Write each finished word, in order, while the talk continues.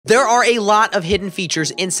There are a lot of hidden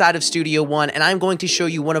features inside of Studio One, and I'm going to show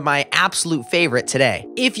you one of my absolute favorite today.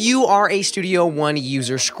 If you are a Studio One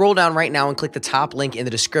user, scroll down right now and click the top link in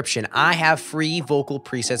the description. I have free vocal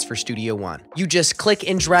presets for Studio One. You just click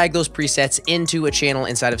and drag those presets into a channel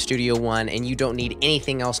inside of Studio One, and you don't need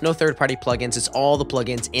anything else, no third-party plugins. It's all the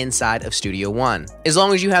plugins inside of Studio One. As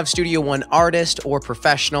long as you have Studio One Artist or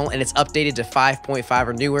Professional and it's updated to 5.5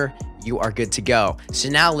 or newer, you are good to go. So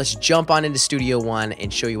now let's jump on into Studio One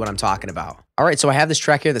and show you what I'm talking about. All right, so I have this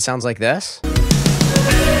track here that sounds like this.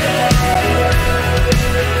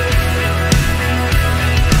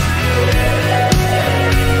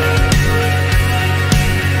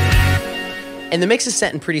 And the mix is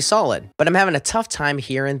setting pretty solid, but I'm having a tough time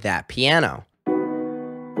hearing that piano.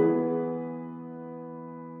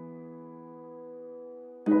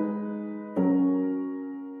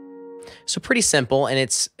 So pretty simple, and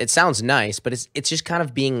it sounds nice, but it's just kind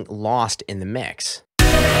of being lost in the mix.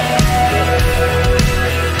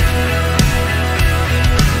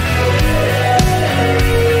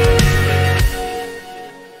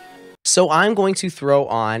 So I'm going to throw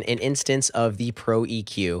on an instance of the Pro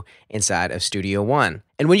EQ inside of Studio One.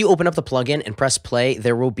 And when you open up the plugin and press play,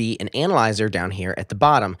 there will be an analyzer down here at the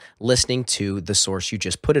bottom listening to the source you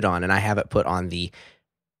just put it on, and I have it put on the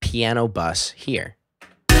piano bus here.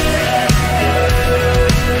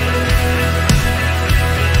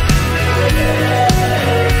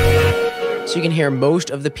 So you can hear most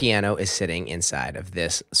of the piano is sitting inside of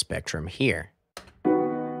this spectrum here.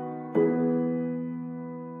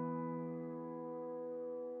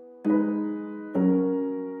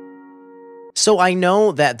 So I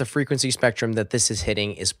know that the frequency spectrum that this is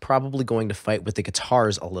hitting is probably going to fight with the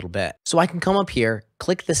guitars a little bit. So I can come up here,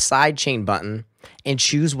 click the sidechain button, and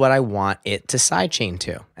choose what I want it to sidechain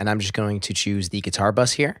to. And I'm just going to choose the guitar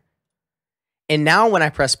bus here. And now when I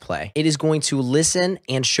press play, it is going to listen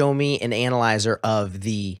and show me an analyzer of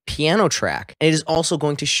the piano track. And it is also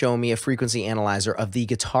going to show me a frequency analyzer of the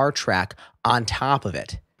guitar track on top of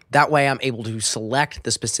it. That way I'm able to select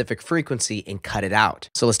the specific frequency and cut it out.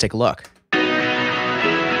 So let's take a look.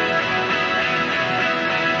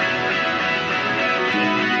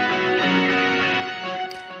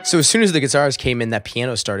 So as soon as the guitars came in, that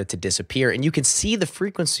piano started to disappear, and you can see the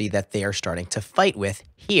frequency that they are starting to fight with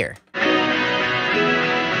here.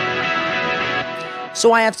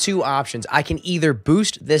 So I have two options. I can either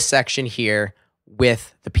boost this section here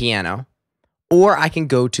with the piano, or I can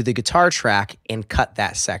go to the guitar track and cut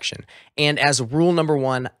that section. And as rule number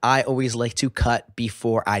one, I always like to cut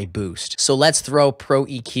before I boost. So let's throw Pro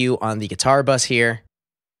EQ on the guitar bus here.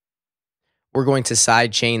 We're going to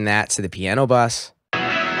sidechain that to the piano bus.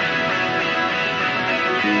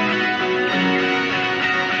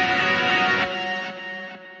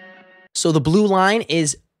 So the blue line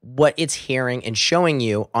is what it's hearing and showing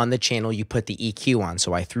you on the channel you put the EQ on.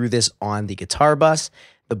 So I threw this on the guitar bus.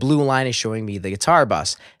 The blue line is showing me the guitar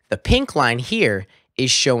bus. The pink line here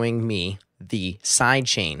is showing me the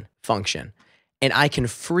sidechain function. And I can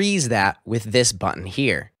freeze that with this button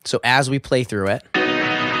here. So as we play through it,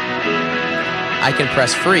 I can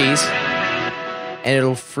press freeze and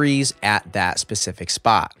it'll freeze at that specific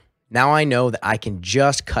spot. Now I know that I can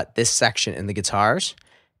just cut this section in the guitars,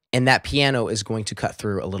 and that piano is going to cut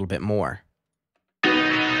through a little bit more.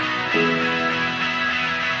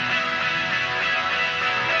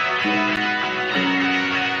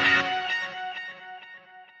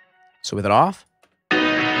 So with it off, then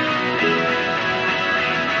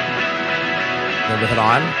with it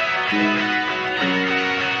on,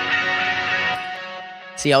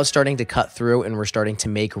 see how it's starting to cut through and we're starting to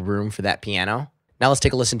make room for that piano? Now let's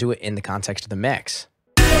take a listen to it in the context of the mix.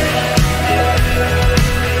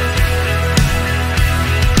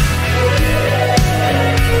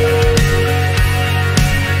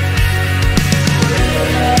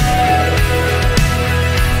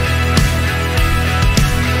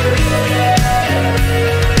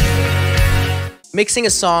 Mixing a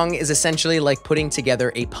song is essentially like putting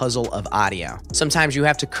together a puzzle of audio. Sometimes you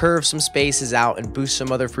have to curve some spaces out and boost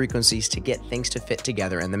some other frequencies to get things to fit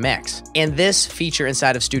together in the mix. And this feature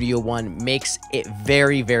inside of Studio One makes it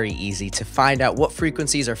very, very easy to find out what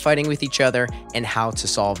frequencies are fighting with each other and how to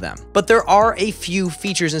solve them. But there are a few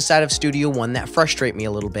features inside of Studio One that frustrate me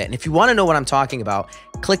a little bit. And if you want to know what I'm talking about,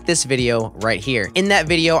 click this video right here. In that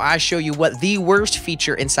video, I show you what the worst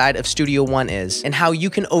feature inside of Studio One is and how you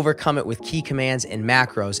can overcome it with key commands and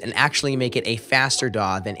macros and actually make it a faster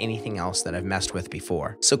DAW than anything else that I've messed with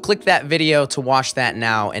before. So click that video to watch that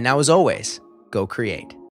now, and now as always, go create.